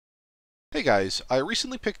Hey guys, I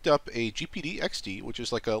recently picked up a GPD XD, which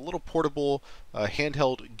is like a little portable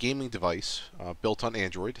handheld gaming device built on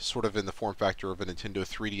Android, sort of in the form factor of a Nintendo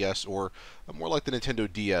 3DS or more like the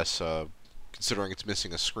Nintendo DS, considering it's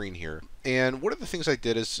missing a screen here. And one of the things I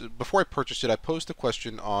did is, before I purchased it, I posed a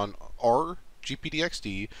question on our GPD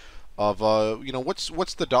XD of,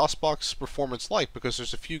 what's the DosBox performance like? Because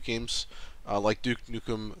there's a few games like Duke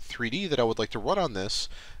Nukem 3D that I would like to run on this,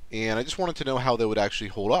 and I just wanted to know how they would actually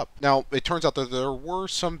hold up. Now, it turns out that there were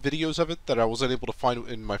some videos of it that I wasn't able to find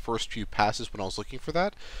in my first few passes when I was looking for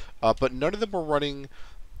that, but none of them were running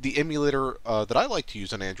the emulator that I like to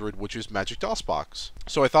use on Android, which is Magic DOSBox.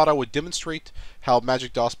 So I thought I would demonstrate how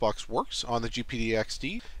Magic DOSBox works on the GPD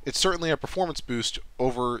XD. It's certainly a performance boost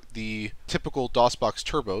over the typical DOSBox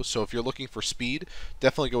Turbo, so if you're looking for speed,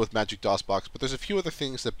 definitely go with Magic DOSBox, but there's a few other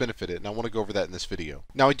things that benefit it, and I want to go over that in this video.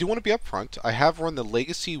 Now, I do want to be upfront. I have run the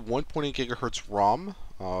Legacy 1.8 GHz ROM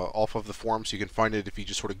off of the forum, so you can find it if you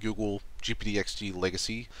just sort of Google GPD XD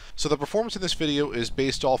Legacy. So the performance in this video is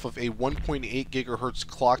based off of a 1.8 GHz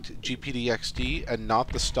clocked GPD XD and not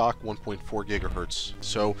the stock 1.4 GHz.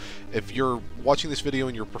 So if you're watching this video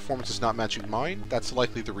and your performance is not matching mine, that's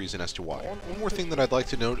likely the reason as to why. One more thing that I'd like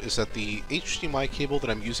to note is that the HDMI cable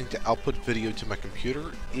that I'm using to output video to my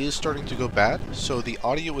computer is starting to go bad, so the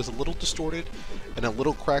audio is a little distorted and a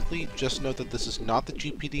little crackly. Just note that this is not the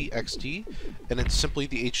GPD XD, and it's simply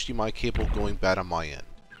the HDMI cable going bad on my end.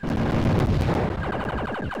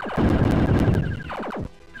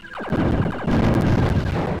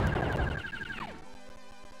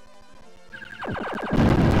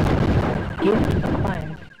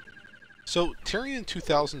 So, Terian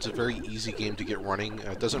 2000 is a very easy game to get running.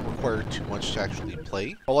 It doesn't require too much to actually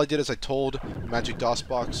play. All I did is I told Magic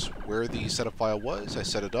DOSBox where the setup file was, I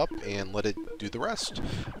set it up, and let it do the rest.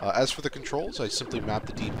 As for the controls, I simply mapped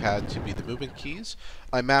the D-pad to be the movement keys.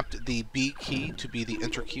 I mapped the B key to be the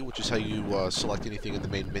enter key, which is how you select anything in the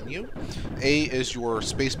main menu. A is your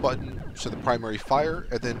space button, so the primary fire,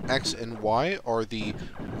 and then X and Y are the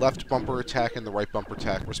left bumper attack and the right bumper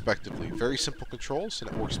attack, respectively. Very simple controls, and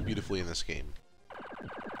it works beautifully in this game.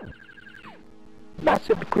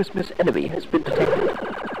 Massive Christmas enemy has been detected.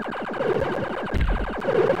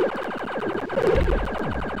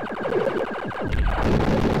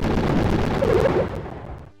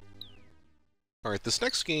 Alright, this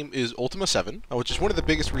next game is Ultima 7, which is one of the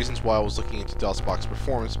biggest reasons why I was looking into DOSBox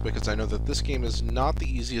performance, because I know that this game is not the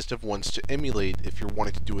easiest of ones to emulate if you're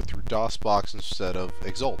wanting to do it through DOSBox instead of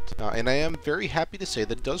Exalt. And I am very happy to say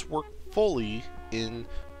that it does work fully in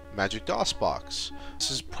Magic DOSBox.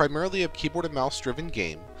 This is primarily a keyboard and mouse driven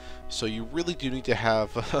game, so you really do need to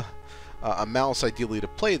have a mouse ideally to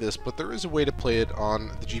play this, but there is a way to play it on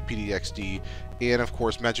the GPD XD, and of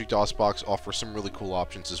course Magic DOSBox offers some really cool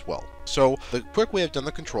options as well. So the quick way I've done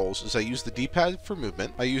the controls is I use the D-pad for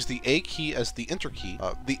movement, I use the A key as the enter key,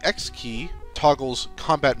 the X key toggles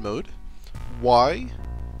combat mode, Y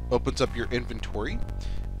opens up your inventory,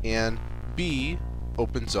 and B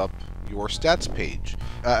opens up your stats page.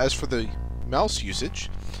 As for the mouse usage,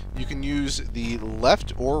 you can use the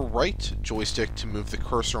left or right joystick to move the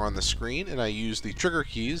cursor on the screen, and I use the trigger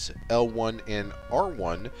keys L1 and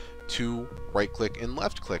R1 to right click and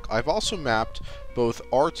left click. I've also mapped both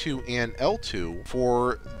R2 and L2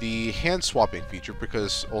 for the hand swapping feature,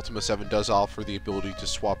 because Ultima 7 does offer the ability to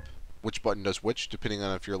swap which button does which, depending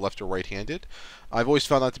on if you're left or right-handed. I've always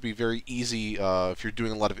found that to be very easy if you're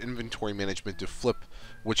doing a lot of inventory management, to flip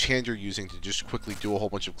which hand you're using to just quickly do a whole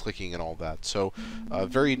bunch of clicking and all that. So,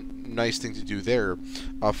 very nice thing to do there.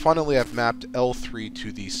 Finally, I've mapped L3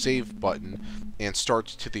 to the save button and start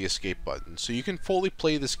to the escape button. So you can fully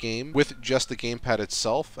play this game with just the gamepad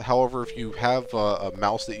itself. However, if you have a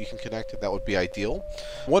mouse that you can connect, that would be ideal.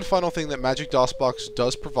 One final thing that Magic DOSBox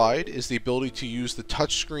does provide is the ability to use the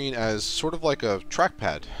touchscreen as sort of like a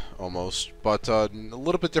trackpad, almost, but a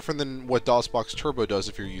little bit different than what DOSBox Turbo does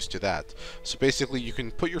if you're used to that. So basically, you can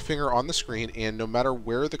put your finger on the screen, and no matter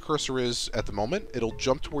where the cursor is at the moment, it'll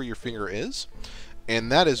jump to where your finger is,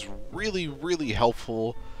 and that is really, really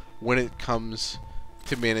helpful when it comes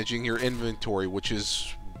to managing your inventory, which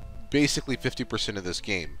is basically 50% of this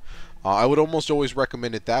game. I would almost always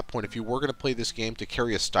recommend at that point, if you were going to play this game, to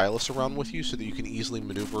carry a stylus around with you so that you can easily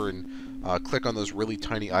maneuver and click on those really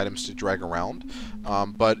tiny items to drag around.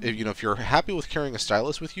 But if you're happy with carrying a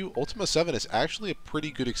stylus with you, Ultima 7 is actually a pretty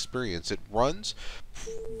good experience. It runs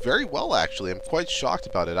very well, actually. I'm quite shocked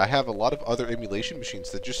about it. I have a lot of other emulation machines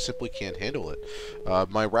that just simply can't handle it.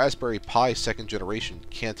 My Raspberry Pi 2nd generation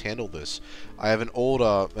can't handle this. I have an old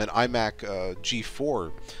an iMac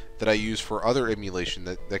G4 that I use for other emulation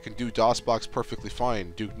that can do DOSBox perfectly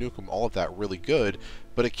fine, Duke Nukem, all of that really good,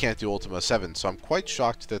 but it can't do Ultima 7. So I'm quite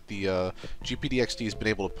shocked that the GPD XD has been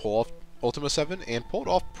able to pull off Ultima 7 and pull it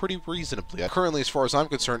off pretty reasonably. Currently, as far as I'm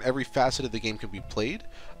concerned, every facet of the game can be played.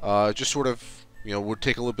 Just sort of, you know, would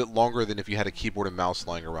take a little bit longer than if you had a keyboard and mouse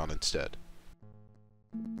lying around instead.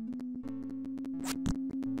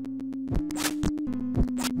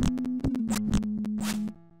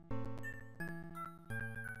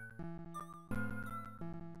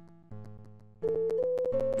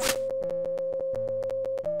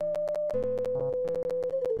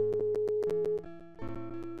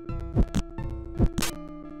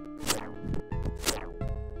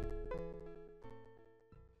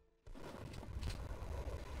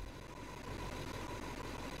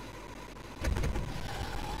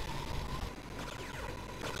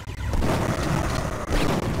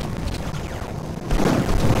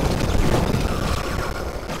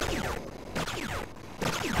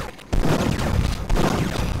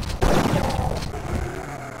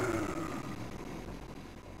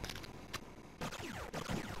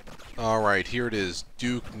 Alright, here it is,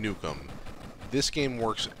 Duke Nukem. This game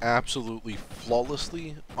works absolutely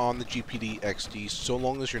flawlessly on the GPD XD so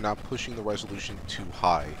long as you're not pushing the resolution too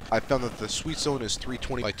high. I found that the sweet zone is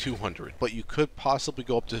 320 by 200, but you could possibly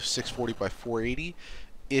go up to 640 by 480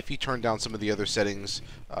 if you turn down some of the other settings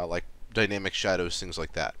like dynamic shadows, things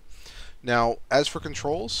like that. Now, as for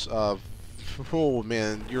controls, oh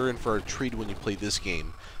man, you're in for a treat when you play this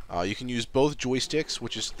game. You can use both joysticks,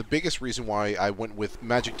 which is the biggest reason why I went with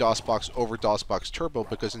Magic DosBox over DosBox Turbo,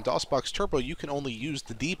 because in DosBox Turbo you can only use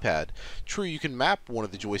the D-pad. True, you can map one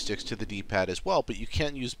of the joysticks to the D-pad as well, but you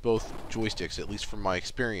can't use both joysticks, at least from my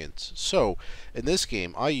experience. So, in this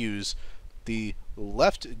game, I use the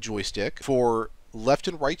left joystick for left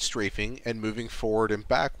and right strafing and moving forward and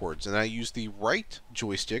backwards, and I use the right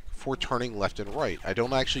joystick for turning left and right. I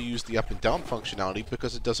don't actually use the up and down functionality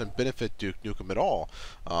because it doesn't benefit Duke Nukem at all.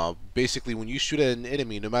 Basically, when you shoot at an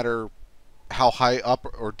enemy, no matter how high up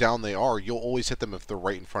or down they are, you'll always hit them if they're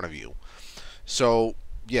right in front of you. So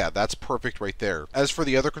yeah, that's perfect right there. As for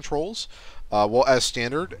the other controls, well, as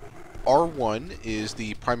standard, R1 is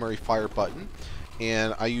the primary fire button,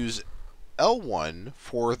 and I use L1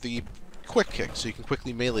 for the quick kick, so you can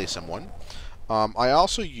quickly melee someone. I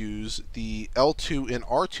also use the L2 and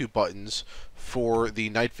R2 buttons for the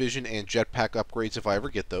night vision and jetpack upgrades if I ever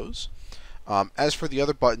get those. As for the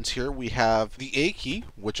other buttons here, we have the A key,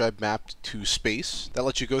 which I've mapped to space. That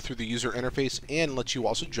lets you go through the user interface and lets you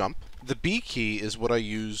also jump. The B key is what I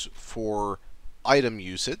use for item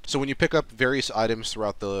usage. So when you pick up various items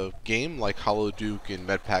throughout the game, like Hollow Duke and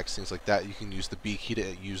medpacks, things like that, you can use the B key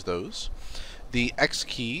to use those. The X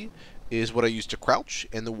key is what I use to crouch,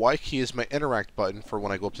 and the Y key is my interact button for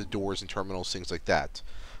when I go up to doors and terminals, things like that.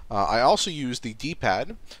 I also use the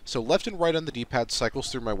D-pad, so left and right on the D-pad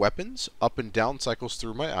cycles through my weapons, up and down cycles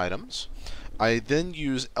through my items. I then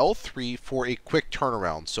use L3 for a quick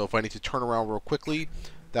turnaround, so if I need to turn around real quickly,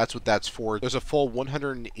 that's what that's for. There's a full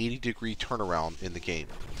 180-degree turnaround in the game.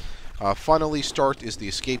 Finally, start is the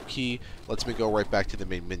escape key, lets me go right back to the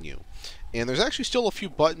main menu. And there's actually still a few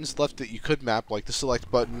buttons left that you could map, like the select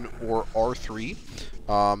button or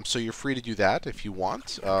R3. So you're free to do that if you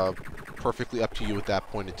want. Perfectly up to you at that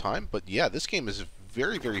point in time. But yeah, this game is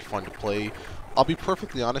very, very fun to play. I'll be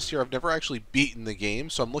perfectly honest here, I've never actually beaten the game,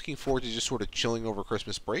 so I'm looking forward to just sort of chilling over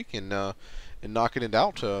Christmas break and knocking it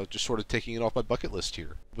out, just sort of taking it off my bucket list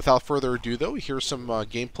here. Without further ado, though, here's some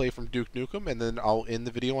gameplay from Duke Nukem, and then I'll end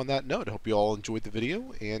the video on that note. I hope you all enjoyed the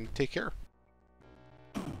video, and take care.